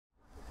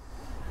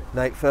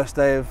Nate, first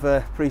day of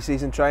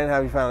pre-season training, how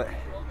have you found it?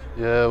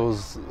 Yeah, it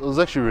was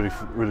actually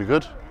really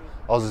good.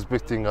 I was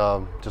expecting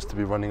just to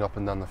be running up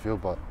and down the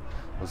field, but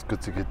it was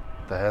good to get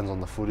the hands on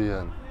the footy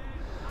and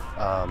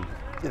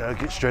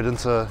get straight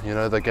into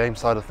the game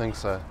side of things.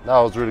 So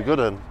no, it was really good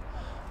and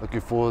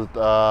looking forward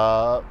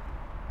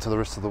to the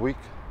rest of the week.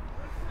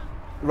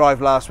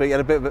 Arrived last week,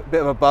 had a bit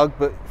of a bug,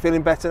 but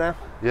feeling better now?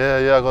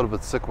 Yeah, I got a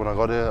bit sick when I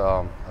got here.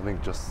 I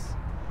think just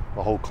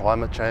the whole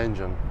climate change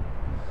and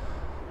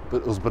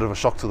it was a bit of a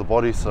shock to the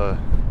body. So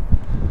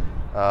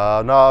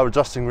no,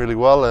 adjusting really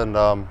well, and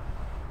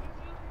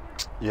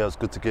yeah, it was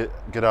good to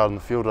get out in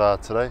the field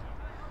today.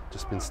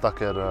 Just been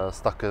stuck at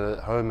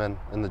home and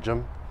in the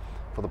gym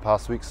for the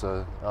past week,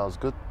 so that was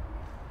good.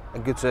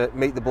 And good to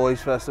meet the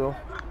boys first of all.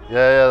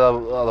 Yeah,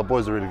 the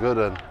boys are really good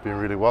and been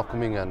really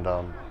welcoming, and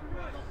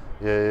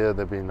yeah,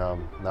 they've been now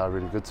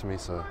really good to me.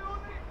 So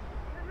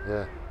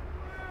yeah.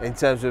 In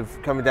terms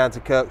of coming down to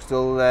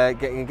Kirkstall,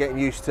 getting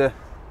used to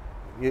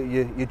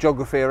your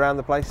geography around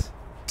the place.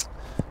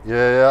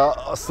 Yeah,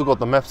 I still got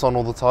the maps on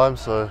all the time,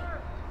 so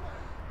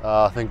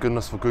thank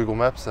goodness for Google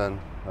Maps, and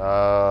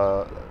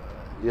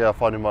yeah,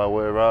 finding my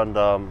way around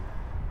a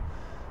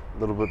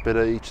little bit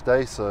better each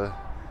day, so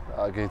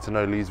getting to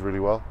know Leeds really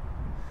well.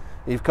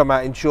 You've come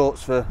out in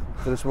shorts for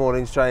this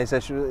morning's training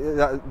session.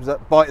 Was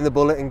that biting the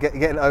bullet and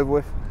getting it over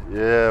with?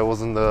 Yeah, it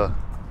wasn't the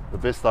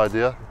best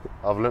idea.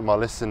 I've learnt my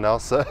lesson now,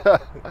 so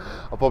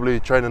I'll probably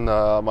train in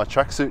my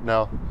tracksuit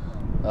now.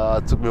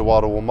 It took me a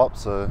while to warm up,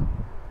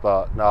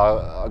 but now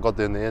I got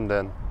there in the end,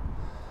 and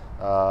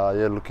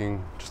yeah,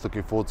 looking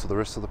forward to the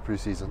rest of the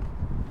pre-season.